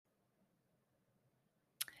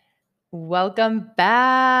Welcome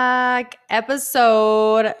back.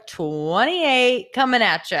 Episode 28 coming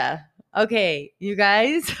at you. Okay, you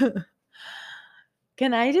guys,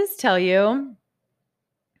 can I just tell you,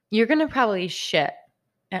 you're going to probably shit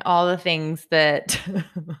at all the things that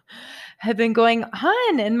have been going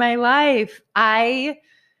on in my life.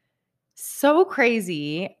 So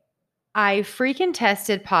crazy. I freaking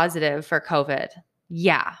tested positive for COVID.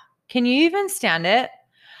 Yeah. Can you even stand it?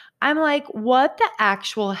 I'm like, what the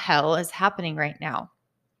actual hell is happening right now?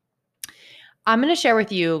 I'm going to share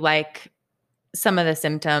with you some of the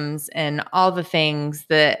symptoms and all the things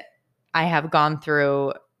that I have gone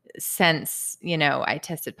through since, I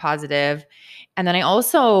tested positive. And then I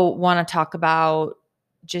also want to talk about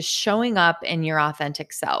just showing up in your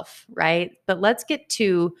authentic self, right? But let's get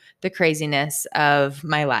to the craziness of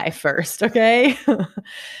my life first, okay?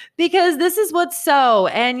 Because this is what's so,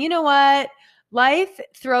 and you know what? Life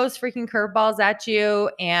throws freaking curveballs at you,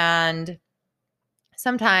 and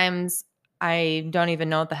sometimes I don't even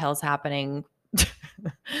know what the hell's happening.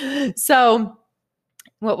 So,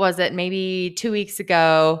 what was it? Maybe 2 weeks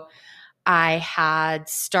ago, I had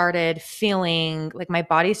started feeling like my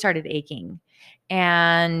body started aching.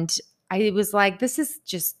 And I was like, this is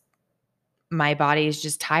just, my body is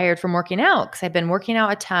just tired from working out because I've been working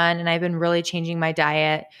out a ton and I've been really changing my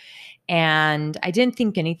diet. And I didn't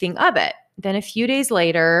think anything of it. Then a few days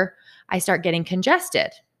later, I start getting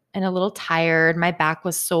congested and a little tired. My back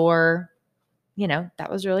was sore. That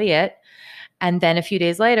was really it. And then a few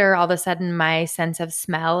days later, all of a sudden, my sense of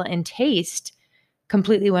smell and taste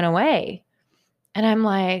completely went away. And I'm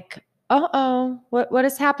like, what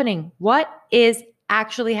is happening? What is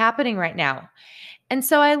actually happening right now? And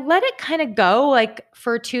so I let it kind of go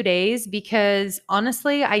for 2 days because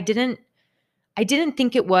honestly, I didn't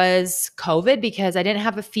think it was COVID because I didn't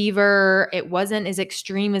have a fever. It wasn't as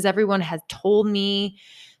extreme as everyone had told me.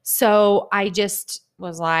 So I just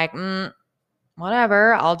was like,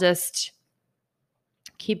 whatever, I'll just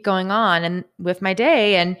keep going on and with my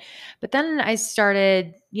day. But then I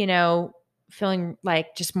started, feeling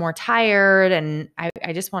like just more tired and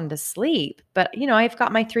I just wanted to sleep. But, I've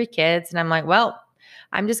got my 3 kids and I'm like, well,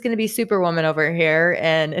 I'm just going to be superwoman over here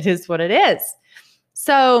and it is what it is.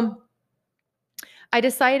 So I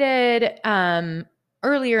decided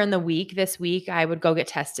earlier in the week, this week, I would go get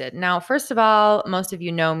tested. Now, first of all, most of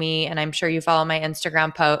you know me, and I'm sure you follow my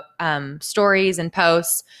Instagram stories and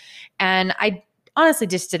posts. And I honestly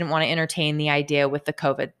just didn't want to entertain the idea with the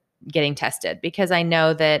COVID getting tested because I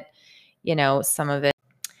know that, some of it,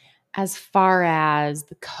 as far as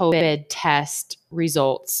the COVID test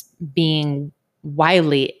results being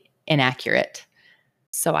widely inaccurate.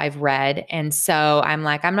 So I've read. And so I'm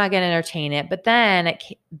like, I'm not going to entertain it. But then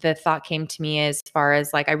the thought came to me as far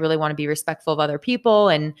as I really want to be respectful of other people.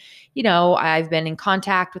 And, I've been in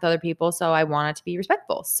contact with other people. So I wanted to be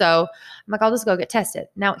respectful. So I'm like, I'll just go get tested.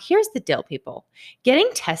 Now, here's the deal, people.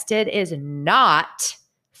 Getting tested is not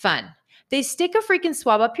fun. They stick a freaking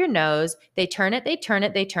swab up your nose. They turn it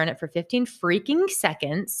for 15 freaking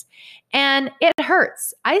seconds. And it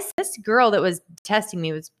hurts. This girl that was testing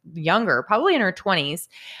me was younger, probably in her 20s.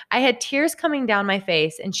 I had tears coming down my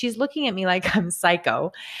face and she's looking at me like I'm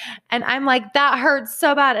psycho. And I'm like, that hurts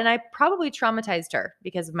so bad. And I probably traumatized her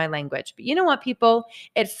because of my language. But you know what, people?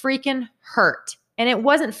 It freaking hurt. And it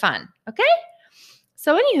wasn't fun. Okay?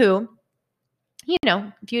 So anywho,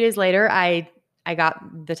 a few days later, I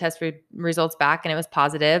got the test results back and it was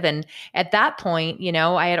positive. And at that point,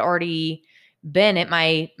 I had already been at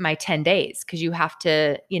my 10 days because you have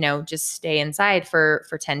to, just stay inside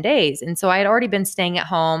for 10 days. And so I had already been staying at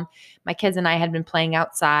home. My kids and I had been playing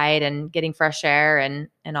outside and getting fresh air and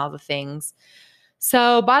all the things.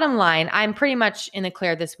 So bottom line, I'm pretty much in the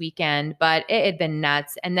clear this weekend, but it had been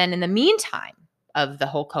nuts. And then in the meantime of the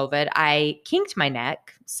whole COVID, I kinked my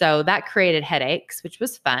neck. So that created headaches, which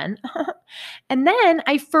was fun. And then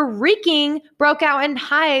I freaking broke out in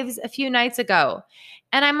hives a few nights ago.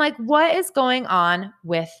 And I'm like, what is going on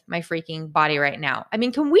with my freaking body right now? I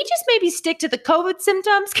mean, can we just maybe stick to the COVID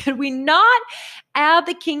symptoms? Can we not add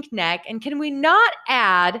the kinked neck? And can we not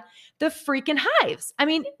add the freaking hives? I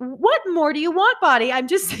mean, what more do you want, body? I'm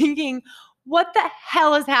just thinking, what the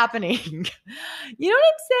hell is happening? You know what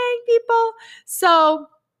I'm saying, people? So,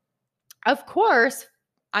 of course,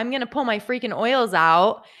 I'm going to pull my freaking oils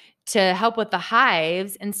out to help with the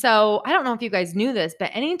hives. And so, I don't know if you guys knew this, but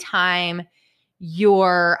anytime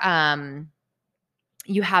you're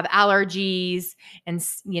you have allergies and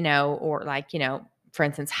or for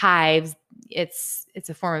instance hives, it's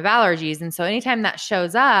a form of allergies. And so anytime that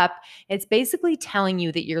shows up, it's basically telling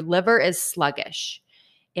you that your liver is sluggish.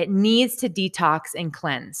 It needs to detox and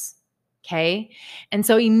cleanse. Okay. And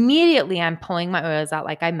so immediately I'm pulling my oils out,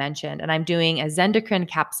 like I mentioned, and I'm doing a Zendocrine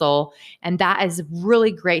capsule. And that is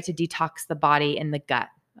really great to detox the body and the gut.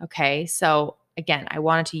 Okay. So again, I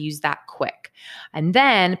wanted to use that quick. And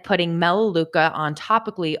then putting Melaleuca on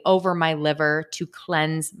topically over my liver to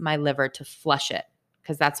cleanse my liver, to flush it,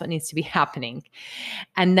 because that's what needs to be happening.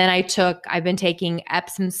 And then I've been taking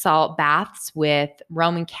Epsom salt baths with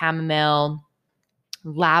Roman chamomile,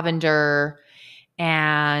 lavender,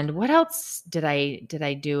 and what else did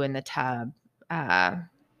I do in the tub?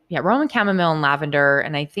 Yeah, Roman chamomile and lavender.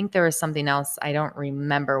 And I think there was something else. I don't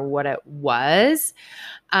remember what it was.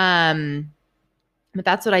 But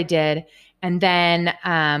that's what I did. And then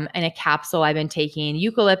in a capsule, I've been taking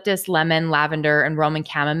eucalyptus, lemon, lavender, and Roman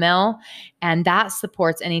chamomile. And that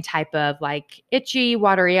supports any type of like itchy,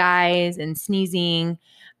 watery eyes and sneezing.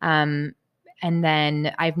 And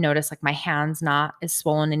then I've noticed like my hands not as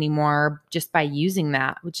swollen anymore just by using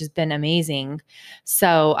that, which has been amazing.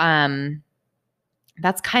 So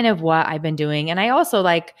that's kind of what I've been doing. And I also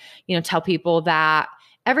tell people that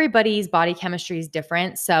everybody's body chemistry is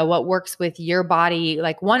different. So what works with your body,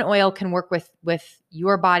 like one oil can work with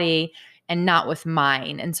your body and not with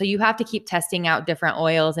mine. And so you have to keep testing out different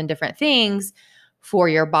oils and different things for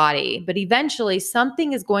your body. But eventually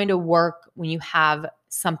something is going to work when you have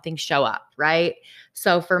something show up, right?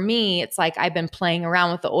 So for me, it's like I've been playing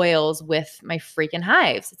around with the oils with my freaking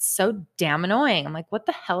hives. It's so damn annoying. I'm like, what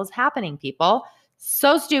the hell is happening, people?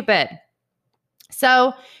 So stupid.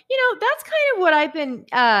 So, that's kind of what I've been,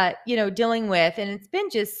 dealing with. And it's been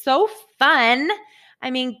just so fun.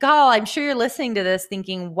 I mean, God, I'm sure you're listening to this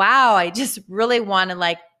thinking, wow, I just really want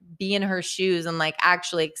to be in her shoes and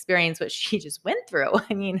actually experience what she just went through.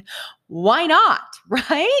 I mean, why not?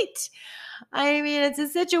 Right? I mean, it's a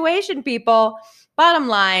situation, people. Bottom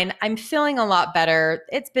line, I'm feeling a lot better.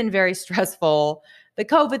 It's been very stressful. The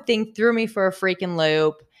COVID thing threw me for a freaking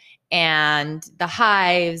loop, and the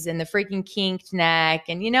hives and the freaking kinked neck.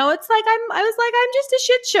 And, it's like, I'm just a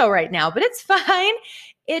shit show right now, but it's fine.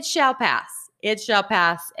 It shall pass. It shall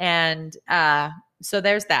pass. And so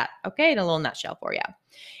there's that. Okay. In a little nutshell for you.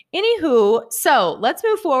 Anywho, so let's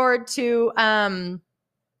move forward to,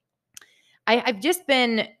 I've just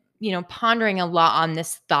been, pondering a lot on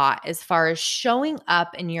this thought as far as showing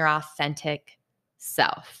up in your authentic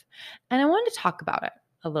self. And I wanted to talk about it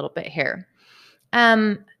a little bit here.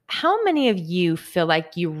 How many of you feel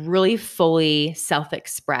like you really fully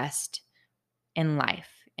self-expressed in life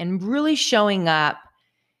and really showing up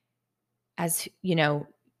as,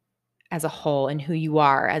 as a whole and who you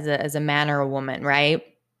are as a man or a woman, right?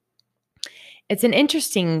 It's an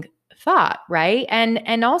interesting thought, right?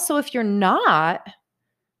 And also if you're not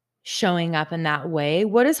showing up in that way,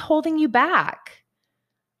 what is holding you back?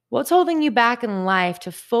 What's holding you back in life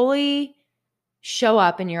to fully show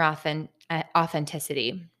up in your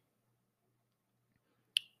authenticity?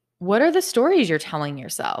 What are the stories you're telling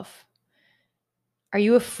yourself? Are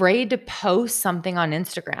you afraid to post something on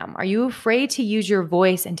Instagram? Are you afraid to use your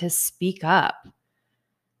voice and to speak up?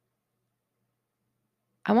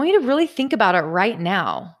 I want you to really think about it right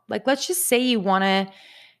now. Let's just say you want to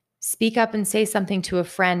speak up and say something to a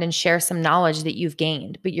friend and share some knowledge that you've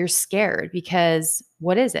gained, but you're scared because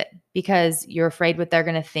what is it? Because you're afraid what they're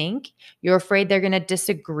going to think? You're afraid they're going to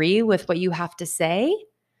disagree with what you have to say?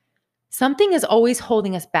 Something is always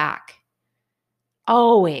holding us back.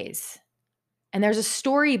 Always. And there's a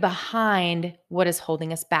story behind what is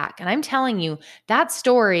holding us back. And I'm telling you, that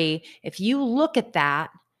story, if you look at that,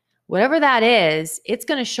 whatever that is, it's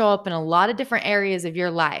going to show up in a lot of different areas of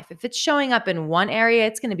your life. If it's showing up in one area,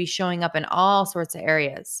 it's going to be showing up in all sorts of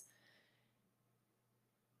areas.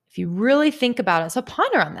 If you really think about it, so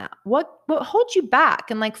ponder on that. What holds you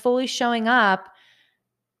back and fully showing up,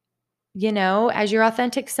 as your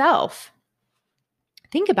authentic self?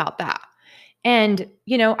 Think about that. And,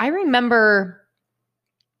 I remember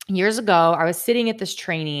years ago, I was sitting at this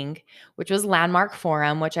training, which was Landmark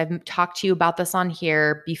Forum, which I've talked to you about this on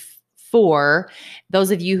here before.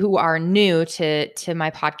 Those of you who are new to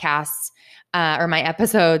my podcasts or my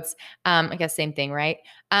episodes, I guess same thing, right?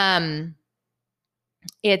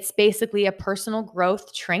 It's basically a personal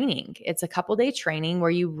growth training. It's a couple-day training where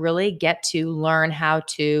you really get to learn how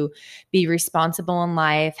to be responsible in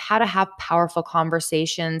life, how to have powerful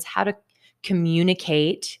conversations, how to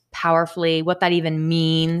communicate powerfully, what that even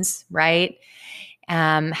means, right?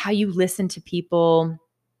 How you listen to people,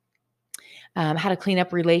 how to clean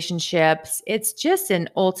up relationships. It's just an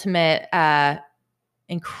ultimate,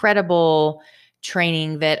 incredible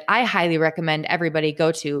training that I highly recommend everybody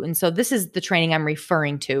go to. And so this is the training I'm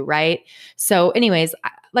referring to, right? So anyways,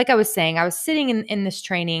 like I was saying, I was sitting in this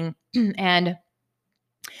training and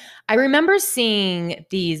I remember seeing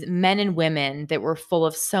these men and women that were full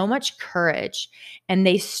of so much courage, and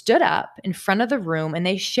they stood up in front of the room and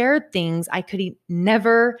they shared things I could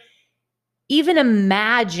never even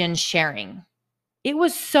imagine sharing. It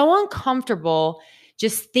was so uncomfortable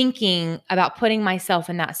just thinking about putting myself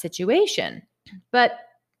in that situation. But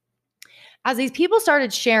as these people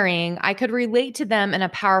started sharing, I could relate to them in a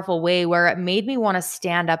powerful way where it made me want to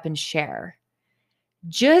stand up and share.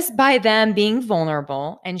 Just by them being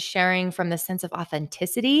vulnerable and sharing from the sense of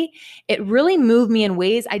authenticity, it really moved me in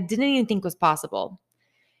ways I didn't even think was possible.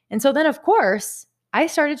 And so then, of course, I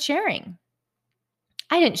started sharing.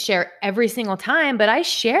 I didn't share every single time, but I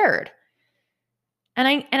shared. And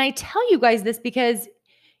I tell you guys this because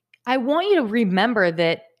I want you to remember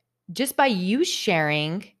that just by you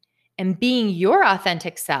sharing and being your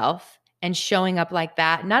authentic self and showing up like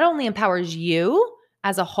that not only empowers you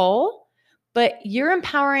as a whole, but you're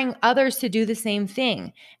empowering others to do the same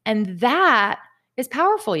thing. And that is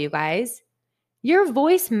powerful, you guys. Your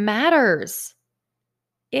voice matters.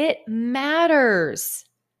 It matters.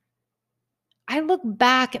 I look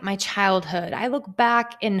back at my childhood. I look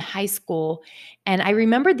back in high school, and I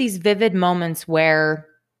remember these vivid moments where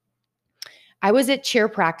I was at cheer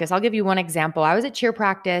practice. I'll give you one example. I was at cheer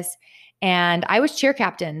practice and I was cheer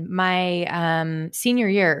captain my senior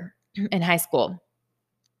year in high school.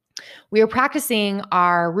 We were practicing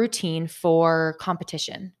our routine for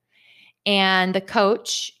competition. And the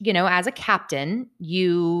coach, as a captain,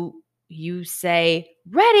 you say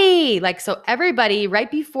ready, like, so everybody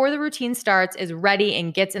right before the routine starts is ready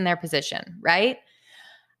and gets in their position, right?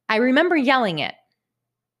 I remember yelling it,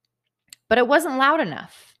 but it wasn't loud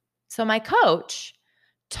enough. So my coach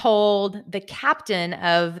told the captain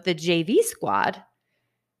of the JV squad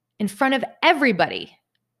in front of everybody,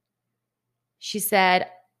 she said,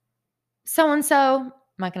 so and so, I'm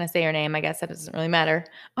not going to say her name, I guess that doesn't really matter.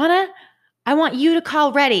 Anna, I want you to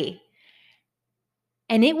call ready.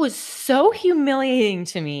 And it was so humiliating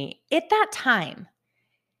to me at that time.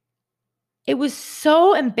 It was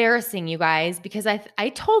so embarrassing, you guys, because I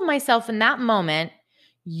told myself in that moment,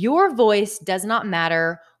 your voice does not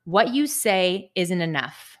matter. What you say isn't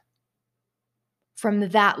enough. From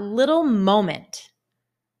that moment,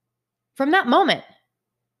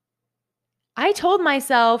 I told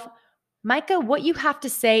myself, Micah, what you have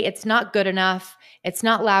to say, it's not good enough. It's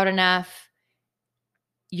not loud enough.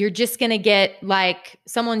 You're just going to get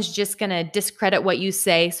someone's just going to discredit what you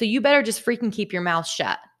say. So you better just freaking keep your mouth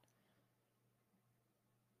shut.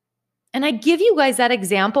 And I give you guys that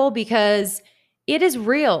example because it is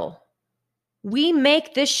real. We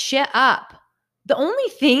make this shit up. The only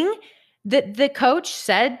thing that the coach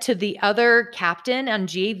said to the other captain on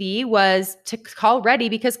JV was to call ready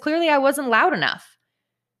because clearly I wasn't loud enough.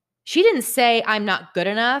 She didn't say I'm not good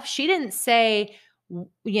enough. She didn't say,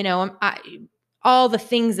 all the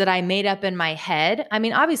things that I made up in my head. I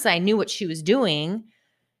mean, obviously I knew what she was doing,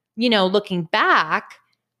 looking back,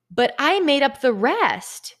 but I made up the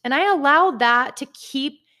rest and I allowed that to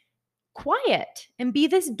keep quiet and be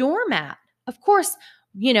this doormat. Of course,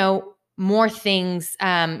 more things,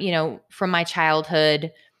 from my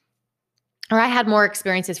childhood, or I had more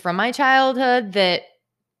experiences from my childhood that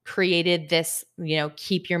created this,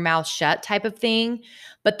 keep your mouth shut type of thing.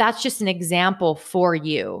 But that's just an example for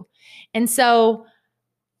you. And so,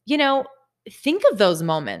 think of those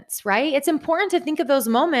moments, right? It's important to think of those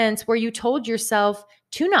moments where you told yourself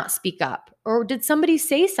to not speak up, or did somebody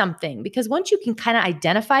say something? Because once you can kind of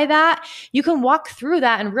identify that, you can walk through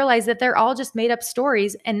that and realize that they're all just made up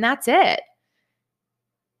stories and that's it.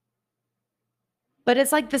 But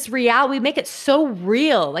it's like this reality, we make it so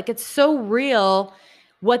real. Like it's so real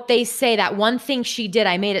what they say. That one thing she did,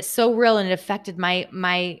 I made it so real and it affected my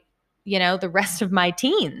the rest of my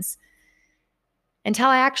teens until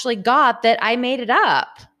I actually got that I made it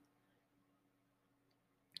up.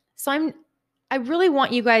 So I really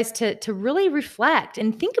want you guys to really reflect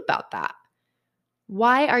and think about that.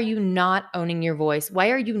 Why are you not owning your voice?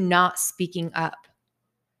 Why are you not speaking up?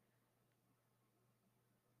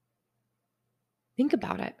 Think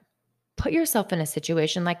about it. Put yourself in a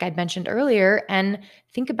situation like I'd mentioned earlier and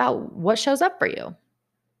think about what shows up for you.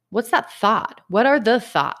 What's that thought? What are the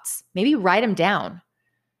thoughts? Maybe write them down,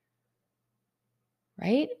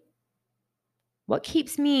 right? What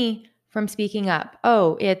keeps me from speaking up?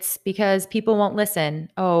 Oh, it's because people won't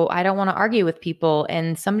listen. Oh, I don't want to argue with people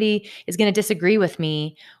and somebody is going to disagree with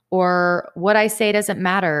me, or what I say doesn't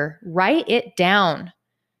matter. Write it down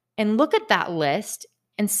and look at that list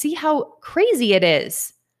and see how crazy it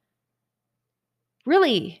is.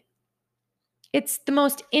 Really, it's the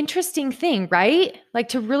most interesting thing, right? Like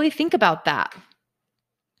to really think about that.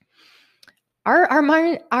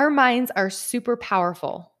 Our minds are super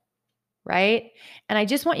powerful, right? And I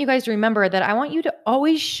just want you guys to remember that I want you to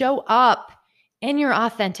always show up in your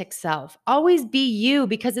authentic self. Always be you,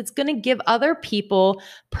 because it's going to give other people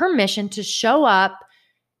permission to show up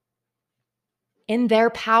in their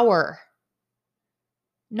power.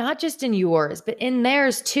 Not just in yours, but in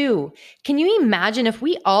theirs too. Can you imagine if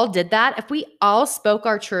we all did that? If we all spoke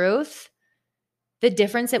our truth, the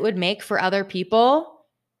difference it would make for other people?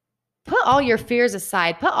 Put all your fears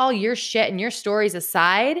aside, put all your shit and your stories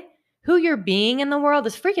aside. Who you're being in the world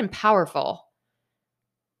is freaking powerful.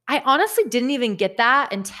 I honestly didn't even get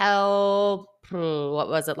that until, what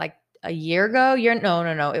was it, like a year ago?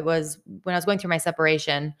 No. It was when I was going through my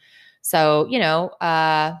separation. So,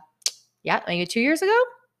 maybe 2 years ago.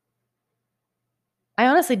 I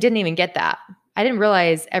honestly didn't even get that. I didn't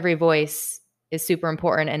realize every voice is super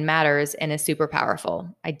important and matters and is super powerful.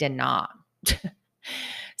 I did not.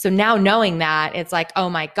 So now knowing that, it's like, oh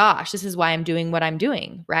my gosh, this is why I'm doing what I'm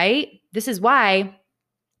doing, right? This is why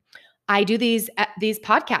I do these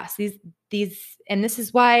podcasts, and this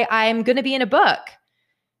is why I'm going to be in a book.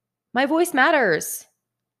 My voice matters.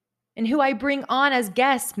 And who I bring on as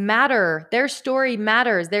guests matter. Their story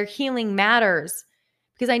matters. Their healing matters.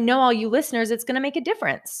 Because I know all you listeners, it's going to make a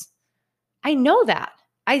difference. I know that.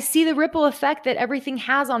 I see the ripple effect that everything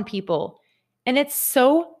has on people. And it's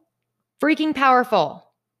so freaking powerful.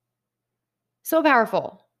 So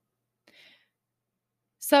powerful.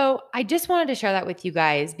 So I just wanted to share that with you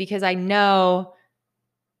guys, because I know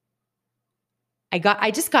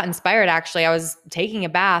I just got inspired. Actually, I was taking a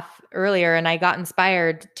bath earlier and I got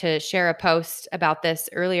inspired to share a post about this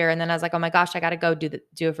earlier. And then I was like, oh my gosh, I got to go do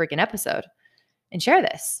a freaking episode and share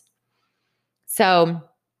this. So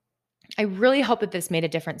I really hope that this made a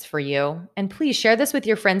difference for you. And please share this with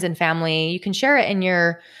your friends and family. You can share it in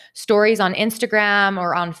your stories on Instagram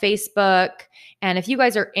or on Facebook. And if you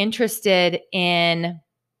guys are interested in,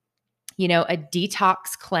 a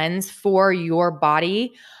detox cleanse for your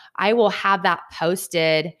body, I will have that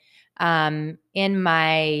posted in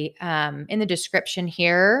the description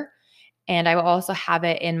here. And I will also have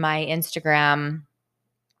it in my Instagram,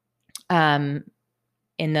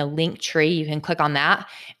 in the link tree. You can click on that,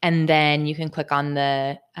 and then you can click on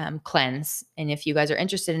the cleanse. And if you guys are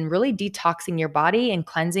interested in really detoxing your body and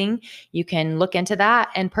cleansing, you can look into that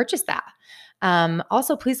and purchase that.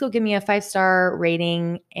 Also, please go give me a 5-star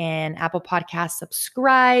rating in Apple Podcasts,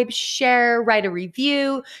 subscribe, share, write a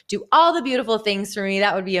review, do all the beautiful things for me.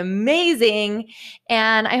 That would be amazing.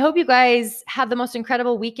 And I hope you guys have the most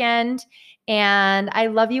incredible weekend. And I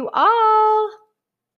love you all.